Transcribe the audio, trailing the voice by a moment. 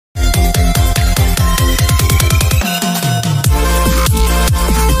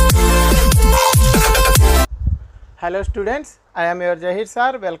Hello students, I am your JAHEER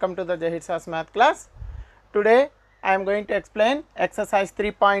Sir. Welcome to the JAHEER Sir's math class. Today I am going to explain exercise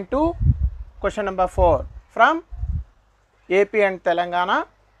 3.2 question number 4 from AP and Telangana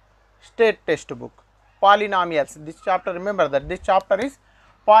state textbook. Polynomials. This chapter, remember that this chapter is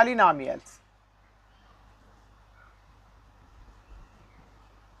polynomials.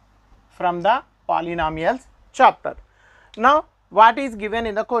 From the polynomials chapter. Now what is given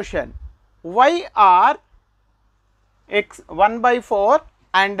in the question? Y are x 1 by 4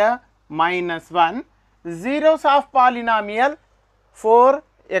 and minus 1 zeros of polynomial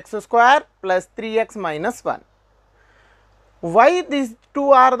 4x square plus 3x minus 1. Why these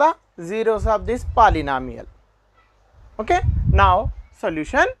two are the zeros of this polynomial? Okay. Now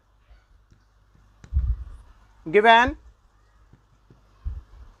solution: given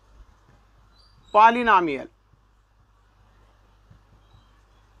polynomial.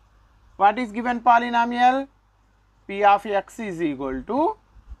 What is given polynomial? P of x is equal to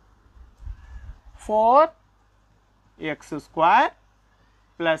 4x square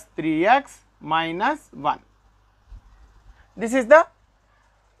plus 3x minus 1. This is the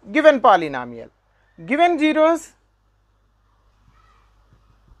given polynomial. Given zeros,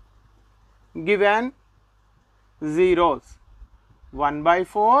 given zeros 1 by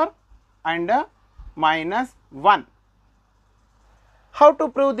 4 and minus 1. How to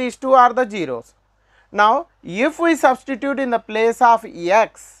prove these two are the zeros? Now if we substitute in the place of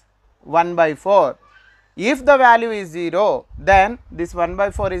x 1 by 4, if the value is 0, then this 1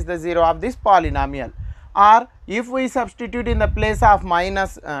 by 4 is the 0 of this polynomial. Or if we substitute in the place of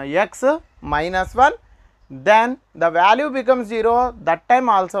minus x minus 1, then the value becomes 0, that time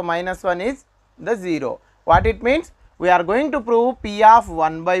also minus 1 is the 0. What it means? We are going to prove P of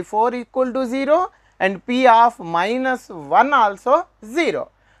 1 by 4 equal to 0 and P of minus 1 also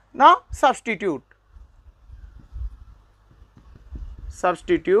 0. Now substitute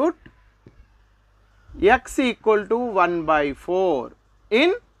x equal to 1 by 4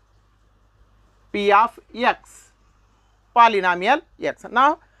 in P of x, polynomial x.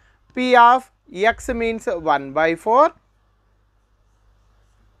 Now P of x means 1 by 4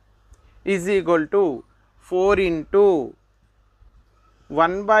 is equal to 4 into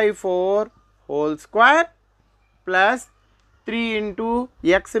 1 by 4 whole square plus 3 into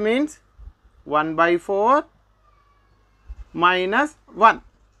x means 1 by 4 minus 1.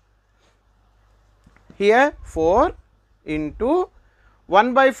 Here 4 into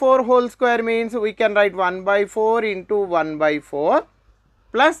 1 by 4 whole square means we can write 1 by 4 into 1 by 4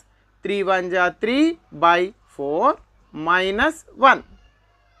 plus 3 1 ja 3 by 4 minus 1.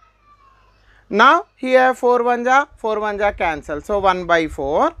 Now here 4 1 ja cancel. So 1 by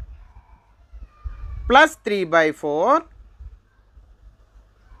 4 plus 3 by 4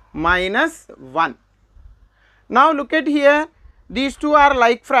 minus 1. Now look at here, these two are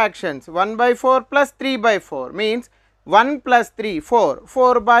like fractions. 1 by 4 plus 3 by 4 means 1 plus 3 4,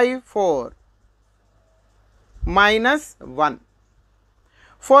 4 by 4 minus 1.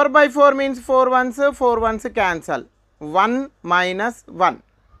 4 by 4 means 4 ones cancel, 1 minus 1.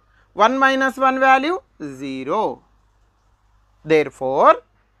 1 minus 1 value 0. Therefore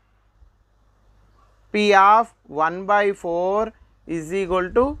P of 1 by 4 is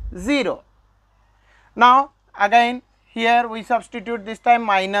equal to 0. Now again here we substitute, this time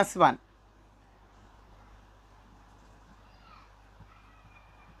minus 1.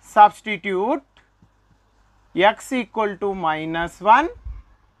 Substitute x equal to minus 1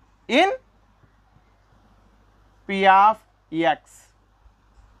 in P of x.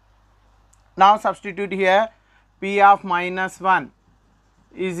 Now substitute here, P of minus 1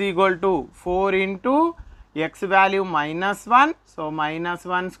 is equal to 4 into x value minus 1. So minus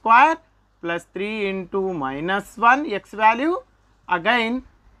 1 square plus 3 into minus 1 x value again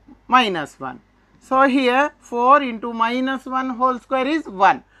minus 1. So here 4 into minus 1 whole square is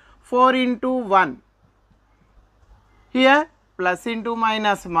 1. 4 into 1. Here plus into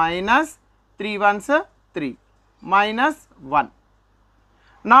minus minus 3 ones 3 minus 1.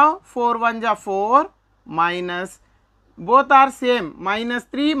 Now 4 1 ja 4 minus, both are same, minus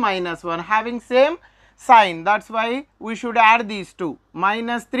 3 minus 1 having same sign, that is why we should add these two.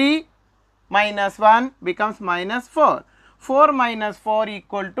 Minus 3 minus 1 becomes minus 4. 4 minus 4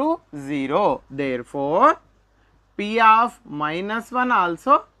 equal to 0. Therefore P of minus 1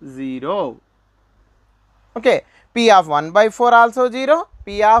 also 0. Okay. P of 1 by 4 also 0,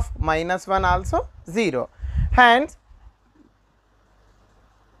 P of minus 1 also 0. Hence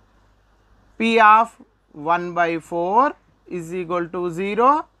P of 1 by 4 is equal to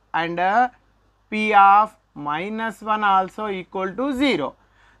 0 and P of minus 1 also equal to 0.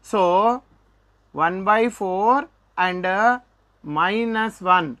 So 1 by 4 and minus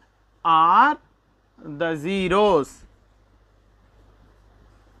 1 are the zeros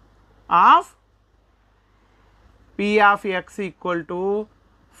of P of x equal to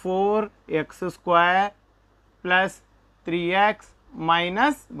 4x square plus 3x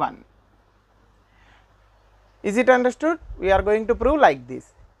minus 1. Is it understood? We are going to prove like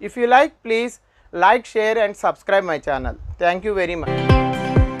this. If you like, please like, share and subscribe my channel. Thank you very much.